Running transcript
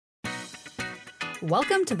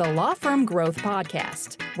Welcome to the Law Firm Growth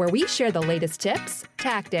Podcast, where we share the latest tips,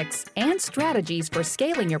 tactics, and strategies for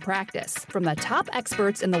scaling your practice from the top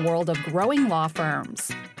experts in the world of growing law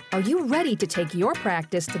firms. Are you ready to take your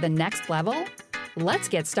practice to the next level? Let's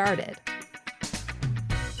get started.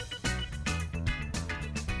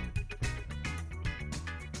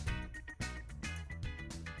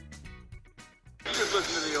 You should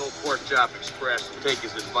listen to the old Pork Chop Express and take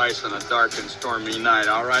his advice on a dark and stormy night,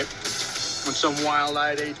 all right? When some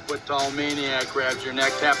wild-eyed 8-foot-tall maniac grabs your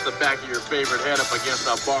neck, taps the back of your favorite head up against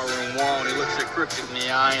a barroom wall, and he looks you crooked in the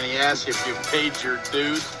eye, and he asks you if you've paid your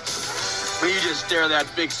dues. Well, you just stare that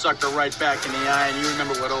big sucker right back in the eye, and you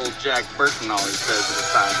remember what old Jack Burton always says at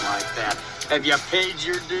a time like that. Have you paid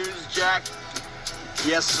your dues, Jack?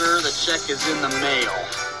 Yes, sir, the check is in the mail.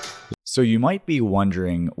 So you might be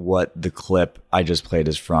wondering what the clip I just played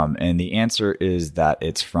is from, and the answer is that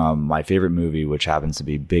it's from my favorite movie, which happens to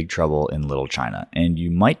be Big Trouble in Little China. And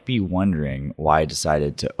you might be wondering why I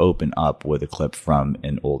decided to open up with a clip from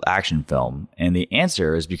an old action film, and the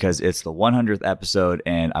answer is because it's the 100th episode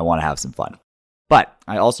and I want to have some fun. But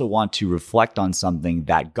I also want to reflect on something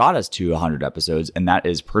that got us to 100 episodes, and that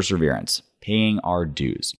is perseverance, paying our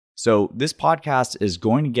dues. So this podcast is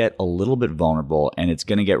going to get a little bit vulnerable and it's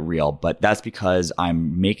going to get real, but that's because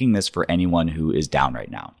I'm making this for anyone who is down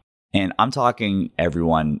right now. And I'm talking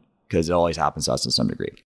everyone because it always happens to us to some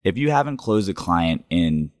degree. If you haven't closed a client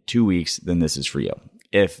in 2 weeks, then this is for you.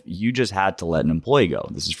 If you just had to let an employee go,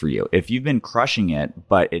 this is for you. If you've been crushing it,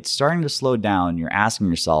 but it's starting to slow down, you're asking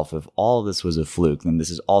yourself if all of this was a fluke, then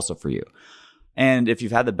this is also for you. And if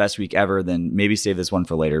you've had the best week ever, then maybe save this one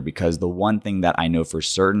for later, because the one thing that I know for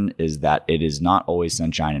certain is that it is not always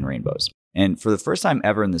sunshine and rainbows. And for the first time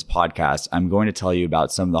ever in this podcast, I'm going to tell you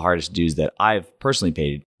about some of the hardest dues that I've personally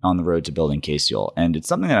paid on the road to building Case-Fuel. And it's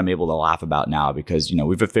something that I'm able to laugh about now because,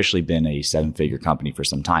 we've officially been a 7-figure company for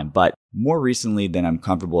some time. But more recently than I'm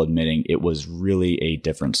comfortable admitting, it was really a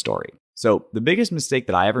different story. So the biggest mistake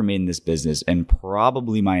that I ever made in this business, and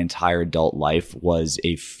probably my entire adult life, was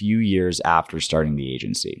a few years after starting the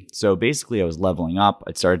agency. So basically I was leveling up.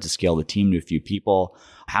 I started to scale the team to a few people,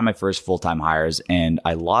 had my first full-time hires, and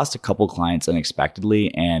I lost a couple clients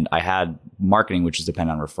unexpectedly. And I had marketing, which is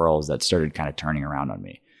dependent on referrals, that started kind of turning around on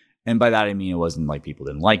me. And by that, I mean, it wasn't like people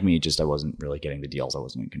didn't like me, just I wasn't really getting the deals. I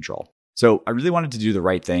wasn't in control. So I really wanted to do the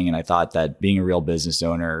right thing. And I thought that being a real business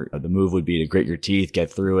owner, the move would be to grit your teeth,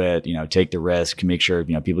 get through it, take the risk, make sure,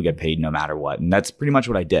 people get paid no matter what. And that's pretty much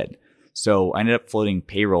what I did. So I ended up floating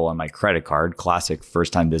payroll on my credit card, classic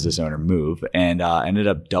first time business owner move, and ended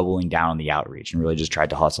up doubling down on the outreach and really just tried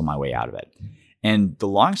to hustle my way out of it. And the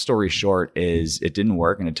long story short is it didn't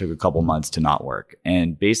work and it took a couple months to not work.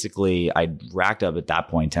 And basically I racked up at that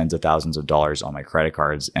point tens of thousands of dollars on my credit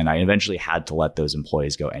cards. And I eventually had to let those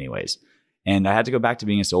employees go anyways. And I had to go back to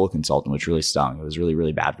being a solo consultant, which really stung. It was really,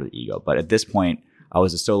 really bad for the ego. But at this point, I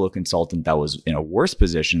was a solo consultant that was in a worse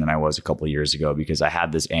position than I was a couple of years ago because I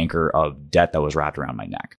had this anchor of debt that was wrapped around my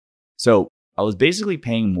neck. So I was basically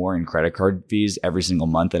paying more in credit card fees every single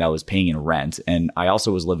month than I was paying in rent. And I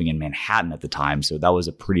also was living in Manhattan at the time. So that was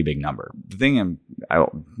a pretty big number. The thing I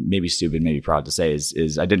maybe stupid, maybe proud to say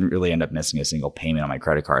is I didn't really end up missing a single payment on my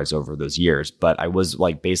credit cards over those years. But I was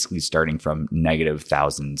basically starting from negative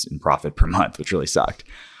thousands in profit per month, which really sucked.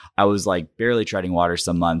 I was barely treading water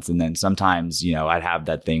some months. And then sometimes, I'd have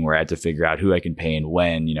that thing where I had to figure out who I can pay and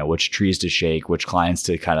when, which trees to shake, which clients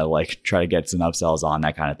to kind of try to get some upsells on,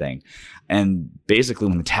 that kind of thing. And basically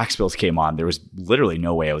when the tax bills came on, there was literally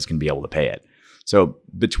no way I was going to be able to pay it. So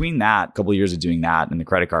between that, a couple of years of doing that and the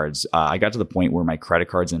credit cards, I got to the point where my credit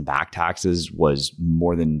cards and back taxes was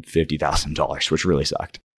more than $50,000, which really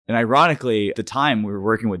sucked. And ironically, at the time we were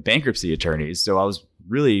working with bankruptcy attorneys. So I was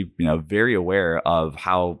really, very aware of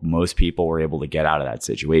how most people were able to get out of that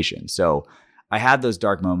situation. So I had those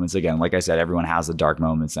dark moments. Again, like I said, everyone has the dark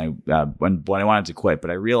moments. And when I wanted to quit, but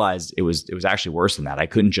I realized it was actually worse than that. I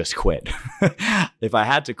couldn't just quit. If I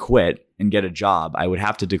had to quit and get a job, I would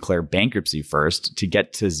have to declare bankruptcy first to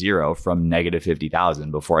get to zero from negative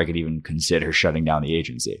 50,000 before I could even consider shutting down the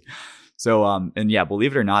agency. So, and yeah,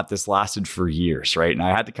 believe it or not, this lasted for years, right? And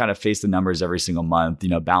I had to kind of face the numbers every single month,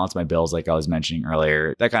 balance my bills like I was mentioning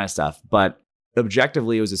earlier, that kind of stuff. But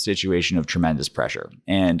objectively, it was a situation of tremendous pressure.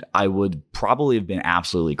 And I would probably have been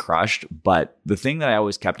absolutely crushed. But the thing that I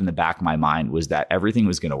always kept in the back of my mind was that everything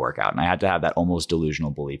was going to work out. And I had to have that almost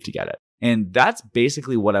delusional belief to get it. And that's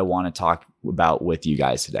basically what I want to talk about with you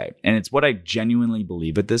guys today. And it's what I genuinely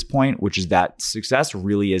believe at this point, which is that success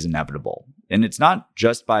really is inevitable. And it's not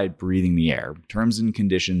just by breathing the air. Terms and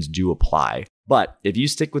conditions do apply. But if you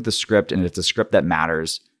stick with the script and it's a script that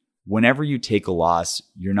matters, whenever you take a loss,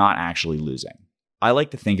 you're not actually losing. I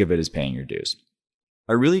like to think of it as paying your dues.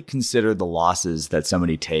 I really consider the losses that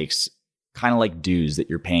somebody takes kind of like dues that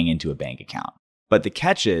you're paying into a bank account. But the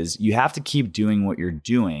catch is you have to keep doing what you're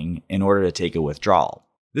doing in order to take a withdrawal.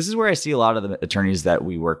 This is where I see a lot of the attorneys that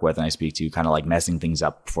we work with and I speak to kind of like messing things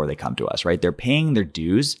up before they come to us, right? They're paying their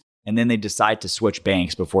dues and then they decide to switch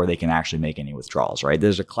banks before they can actually make any withdrawals, right?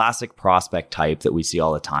 There's a classic prospect type that we see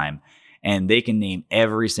all the time, and they can name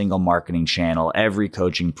every single marketing channel, every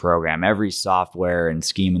coaching program, every software and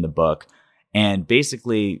scheme in the book. And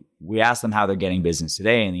basically, we ask them how they're getting business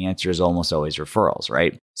today, and the answer is almost always referrals,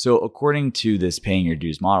 right? So according to this paying your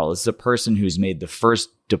dues model, this is a person who's made the first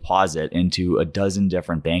deposit into a dozen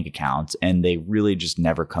different bank accounts, and they really just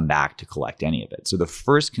never come back to collect any of it. So the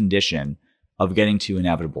first condition of getting to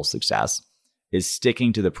inevitable success is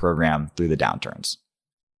sticking to the program through the downturns.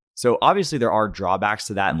 So obviously there are drawbacks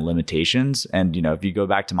to that and limitations. And, if you go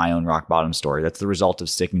back to my own rock bottom story, that's the result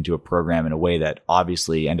of sticking to a program in a way that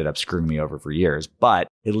obviously ended up screwing me over for years. But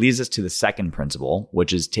it leads us to the second principle,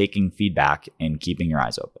 which is taking feedback and keeping your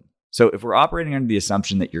eyes open. So if we're operating under the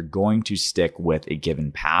assumption that you're going to stick with a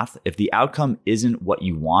given path, if the outcome isn't what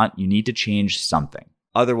you want, you need to change something.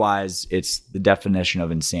 Otherwise, it's the definition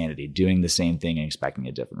of insanity, doing the same thing and expecting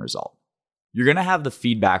a different result. You're going to have the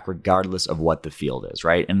feedback regardless of what the field is,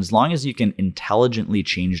 right? And as long as you can intelligently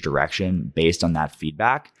change direction based on that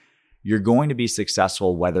feedback, you're going to be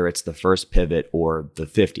successful whether it's the first pivot or the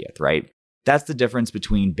 50th, right? That's the difference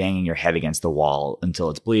between banging your head against the wall until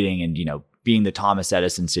it's bleeding and, being the Thomas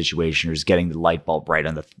Edison situation or just getting the light bulb right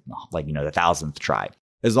on the 1,000th try.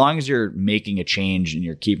 As long as you're making a change and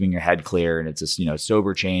you're keeping your head clear and it's a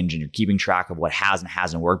sober change and you're keeping track of what has and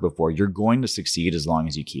hasn't worked before, you're going to succeed as long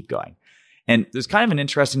as you keep going. And there's kind of an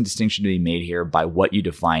interesting distinction to be made here by what you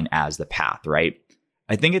define as the path, right?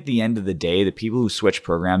 I think at the end of the day, the people who switch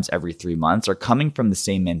programs every 3 months are coming from the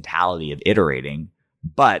same mentality of iterating.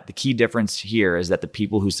 But the key difference here is that the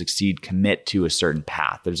people who succeed commit to a certain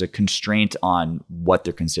path. There's a constraint on what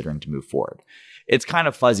they're considering to move forward. It's kind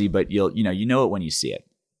of fuzzy, but you know it when you see it.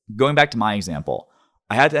 Going back to my example,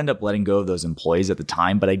 I had to end up letting go of those employees at the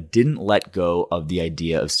time, but I didn't let go of the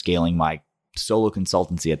idea of scaling my solo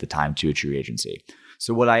consultancy at the time to a true agency.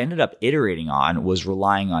 So what I ended up iterating on was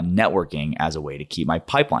relying on networking as a way to keep my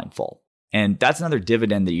pipeline full. And that's another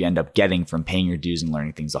dividend that you end up getting from paying your dues and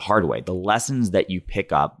learning things the hard way. The lessons that you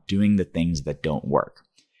pick up doing the things that don't work.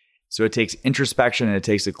 So it takes introspection and it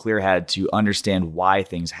takes a clear head to understand why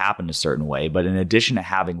things happen a certain way. But in addition to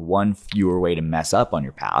having one fewer way to mess up on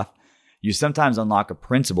your path, you sometimes unlock a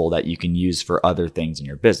principle that you can use for other things in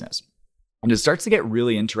your business. And it starts to get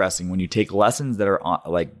really interesting when you take lessons that are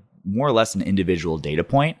like more or less an individual data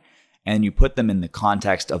point and you put them in the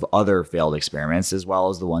context of other failed experiments as well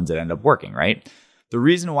as the ones that end up working, right? The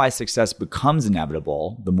reason why success becomes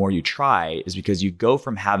inevitable the more you try is because you go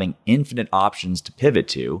from having infinite options to pivot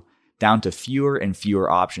to down to fewer and fewer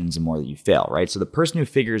options the more that you fail, right? So the person who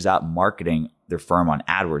figures out marketing their firm on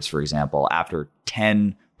AdWords, for example, after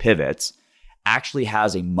 10 pivots actually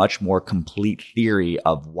has a much more complete theory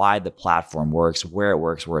of why the platform works, where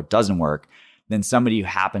it doesn't work, than somebody who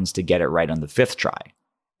happens to get it right on the 5th try.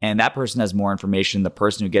 And that person has more information than the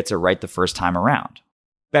person who gets it right the first time around.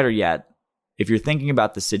 Better yet, if you're thinking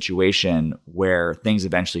about the situation where things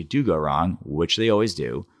eventually do go wrong, which they always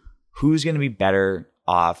do, who's going to be better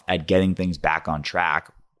off at getting things back on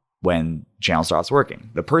track when channel starts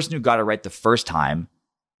working? The person who got it right the first time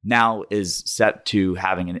now is set to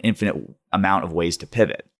having an infinite amount of ways to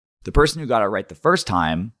pivot. The person who got it right the first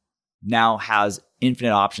time now has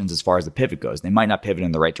infinite options as far as the pivot goes. They might not pivot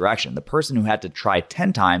in the right direction. The person who had to try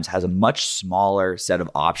 10 times has a much smaller set of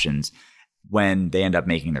options when they end up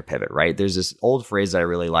making their pivot, right? There's this old phrase that I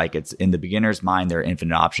really like. It's in the beginner's mind, there are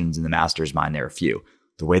infinite options. In the master's mind, there are few.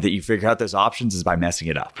 The way that you figure out those options is by messing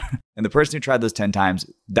it up. And the person who tried those 10 times,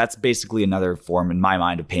 that's basically another form in my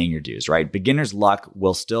mind of paying your dues, right? Beginner's luck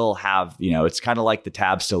will still have, it's kind of like the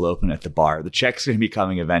tab still open at the bar. The check's going to be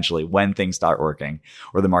coming eventually when things start working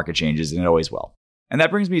or the market changes, and it always will. And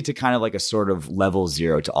that brings me to kind of like a sort of level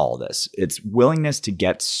 0 to all of this. It's willingness to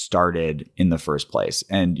get started in the first place.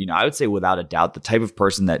 And, I would say without a doubt, the type of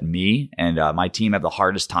person that me and my team have the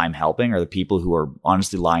hardest time helping are the people who are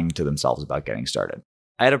honestly lying to themselves about getting started.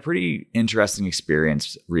 I had a pretty interesting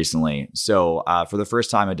experience recently. So for the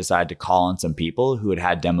first time, I decided to call on some people who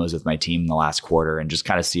had demos with my team in the last quarter and just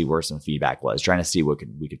kind of see where some feedback was, trying to see what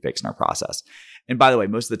we could fix in our process. And by the way,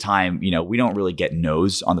 most of the time, we don't really get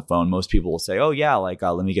no's on the phone. Most people will say, oh yeah,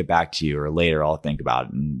 let me get back to you, or later I'll think about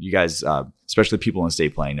it. And you guys, especially people in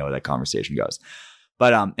estate planning, know how that conversation goes.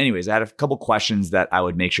 But anyways, I had a couple questions that I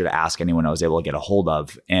would make sure to ask anyone I was able to get a hold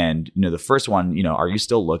of. And, the first one, are you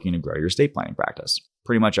still looking to grow your estate planning practice?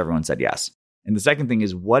 Pretty much everyone said yes. And the second thing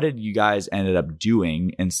is, what did you guys ended up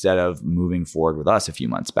doing instead of moving forward with us a few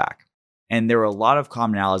months back? And there were a lot of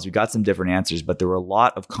commonalities. We got some different answers, but there were a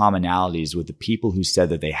lot of commonalities with the people who said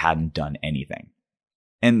that they hadn't done anything.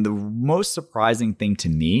 And the most surprising thing to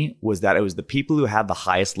me was that it was the people who had the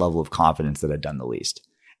highest level of confidence that had done the least.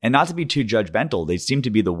 And not to be too judgmental, they seem to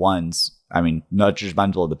be the ones, not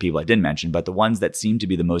judgmental of the people I didn't mention, but the ones that seemed to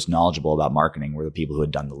be the most knowledgeable about marketing were the people who had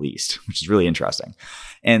done the least, which is really interesting.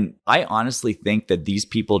 And I honestly think that these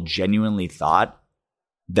people genuinely thought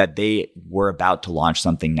that they were about to launch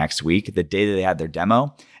something next week, the day that they had their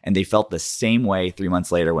demo, and they felt the same way 3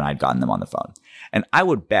 months later when I'd gotten them on the phone. And I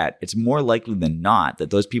would bet it's more likely than not that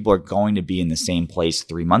those people are going to be in the same place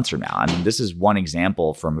 3 months from now. This is one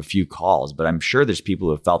example from a few calls, but I'm sure there's people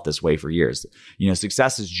who have felt this way for years.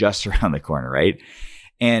 Success is just around the corner, right?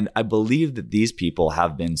 And I believe that these people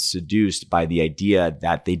have been seduced by the idea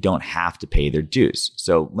that they don't have to pay their dues.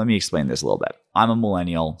 So let me explain this a little bit. I'm a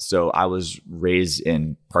millennial, so I was raised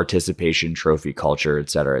in participation trophy culture, et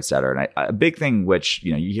cetera, et cetera. And a big thing which,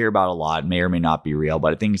 you hear about a lot, may or may not be real,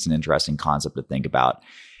 but I think it's an interesting concept to think about,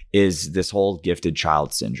 is this whole gifted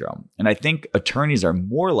child syndrome. And I think attorneys are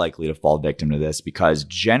more likely to fall victim to this because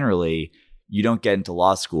generally you don't get into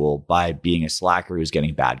law school by being a slacker who's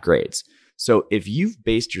getting bad grades. So if you've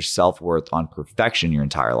based your self-worth on perfection your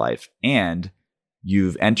entire life and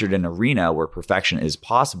you've entered an arena where perfection is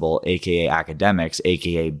possible, aka academics,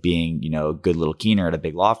 aka being, a good little keener at a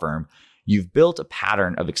big law firm, you've built a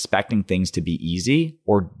pattern of expecting things to be easy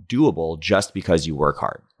or doable just because you work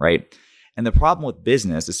hard, right? And the problem with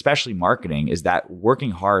business, especially marketing, is that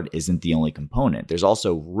working hard isn't the only component. There's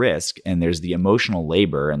also risk, and there's the emotional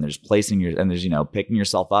labor, and there's picking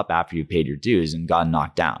yourself up after you've paid your dues and gotten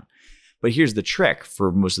knocked down. But here's the trick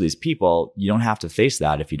for most of these people. You don't have to face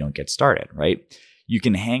that if you don't get started, right? You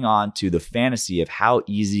can hang on to the fantasy of how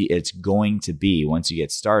easy it's going to be once you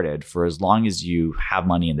get started for as long as you have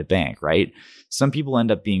money in the bank, right? Some people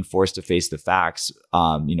end up being forced to face the facts.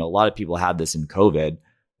 A lot of people had this in COVID,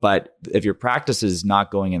 but if your practice is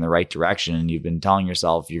not going in the right direction and you've been telling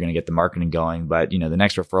yourself you're going to get the marketing going, but the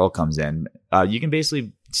next referral comes in, you can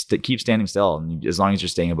basically keep standing still as long as you're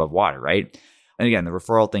staying above water, right? And again, the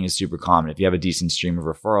referral thing is super common. If you have a decent stream of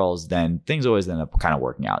referrals, then things always end up kind of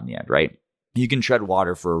working out in the end, right? You can tread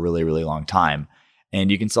water for a really, really long time, and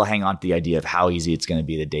you can still hang on to the idea of how easy it's going to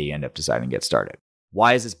be the day you end up deciding to get started.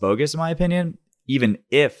 Why is this bogus, in my opinion? Even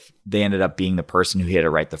if they ended up being the person who hit it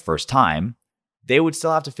right the first time, they would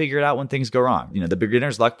still have to figure it out when things go wrong. The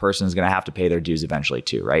beginner's luck person is going to have to pay their dues eventually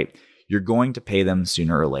too, right? You're going to pay them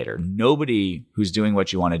sooner or later. Nobody who's doing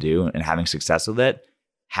what you want to do and having success with it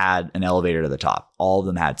had an elevator to the top. All of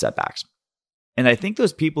them had setbacks. And I think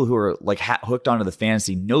those people who are hooked onto the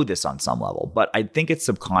fantasy know this on some level, but I think it's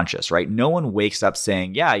subconscious, right? No one wakes up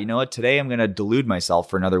saying, yeah, you know what, today I'm going to delude myself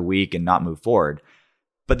for another week and not move forward.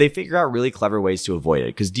 But they figure out really clever ways to avoid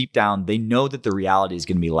it because deep down, they know that the reality is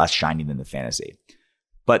going to be less shiny than the fantasy.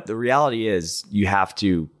 But the reality is you have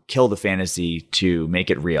to kill the fantasy to make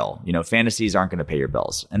it real. Fantasies aren't going to pay your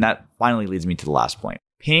bills. And that finally leads me to the last point.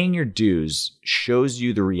 Paying your dues shows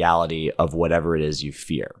you the reality of whatever it is you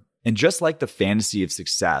fear. And just like the fantasy of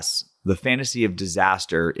success, the fantasy of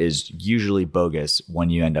disaster is usually bogus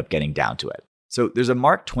when you end up getting down to it. So there's a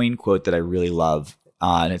Mark Twain quote that I really love,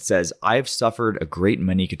 and it says, "I've suffered a great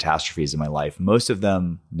many catastrophes in my life. Most of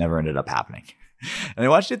them never ended up happening." And I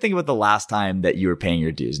want you to think about the last time that you were paying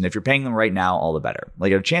your dues. And if you're paying them right now, all the better.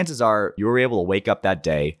 Chances are you were able to wake up that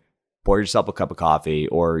day, pour yourself a cup of coffee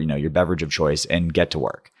or, your beverage of choice and get to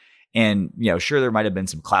work. And, sure, there might have been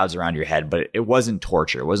some clouds around your head, but it wasn't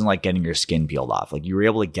torture. It wasn't like getting your skin peeled off. You were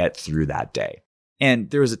able to get through that day. And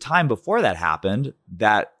there was a time before that happened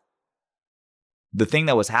that the thing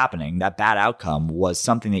that was happening, that bad outcome, was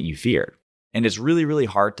something that you feared. And it's really, really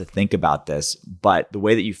hard to think about this, but the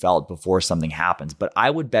way that you felt before something happens. But I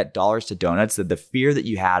would bet dollars to donuts that the fear that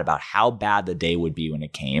you had about how bad the day would be when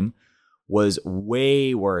it came was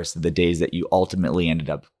way worse than the days that you ultimately ended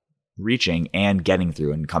up reaching and getting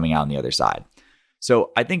through and coming out on the other side.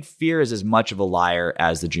 So I think fear is as much of a liar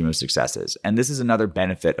as the dream of success is. And this is another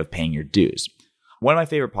benefit of paying your dues. One of my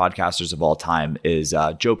favorite podcasters of all time is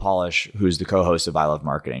Joe Polish, who's the co-host of I Love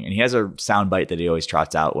Marketing. And he has a soundbite that he always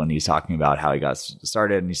trots out when he's talking about how he got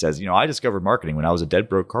started. And he says, I discovered marketing when I was a dead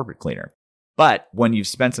broke carpet cleaner. But when you've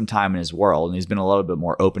spent some time in his world, and he's been a little bit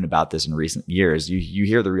more open about this in recent years, you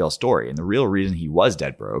hear the real story. And the real reason he was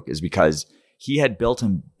dead broke is because he had built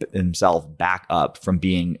himself back up from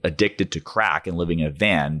being addicted to crack and living in a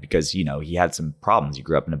van because, he had some problems. He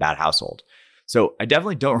grew up in a bad household. So I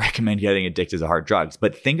definitely don't recommend getting addicted to hard drugs,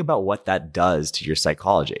 but think about what that does to your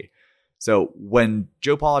psychology. So when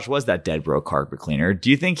Joe Polish was that dead broke carpet cleaner,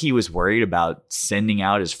 do you think he was worried about sending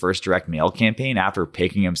out his first direct mail campaign after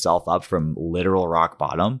picking himself up from literal rock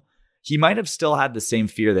bottom? He might have still had the same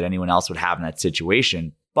fear that anyone else would have in that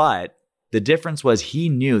situation, but the difference was he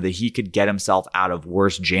knew that he could get himself out of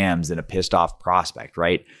worse jams than a pissed off prospect,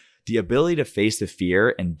 right? The ability to face the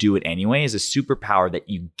fear and do it anyway is a superpower that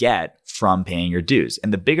you get from paying your dues.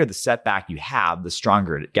 And the bigger the setback you have, the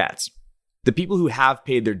stronger it gets. The people who have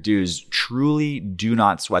paid their dues truly do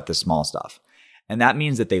not sweat the small stuff. And that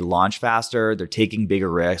means that they launch faster, they're taking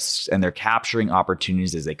bigger risks, and they're capturing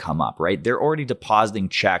opportunities as they come up, right? They're already depositing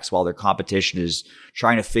checks while their competition is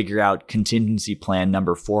trying to figure out contingency plan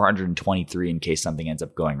number 423 in case something ends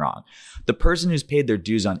up going wrong. The person who's paid their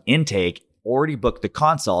dues on intake already booked the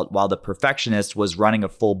consult while the perfectionist was running a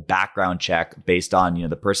full background check based on,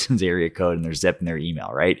 the person's area code and their zip and their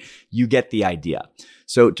email, right? You get the idea.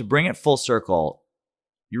 So to bring it full circle,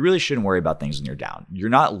 you really shouldn't worry about things when you're down. You're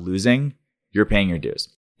not losing, you're paying your dues.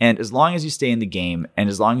 And as long as you stay in the game and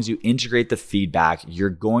as long as you integrate the feedback, you're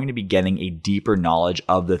going to be getting a deeper knowledge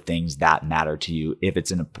of the things that matter to you if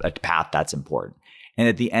it's in a path that's important. And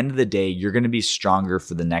at the end of the day, you're going to be stronger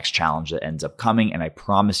for the next challenge that ends up coming, and I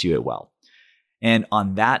promise you it will. And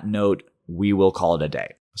on that note, we will call it a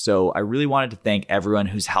day. So I really wanted to thank everyone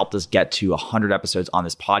who's helped us get to 100 episodes on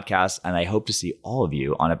this podcast, and I hope to see all of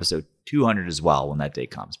you on episode 200 as well when that day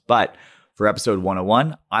comes. But for episode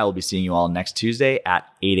 101, I will be seeing you all next Tuesday at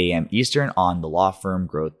 8 a.m. Eastern on the Law Firm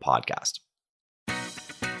Growth Podcast.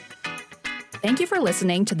 Thank you for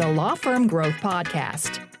listening to the Law Firm Growth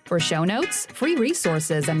Podcast. For show notes, free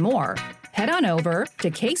resources, and more, head on over to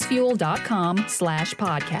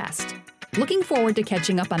casefuel.com/podcast. Looking forward to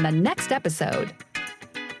catching up on the next episode.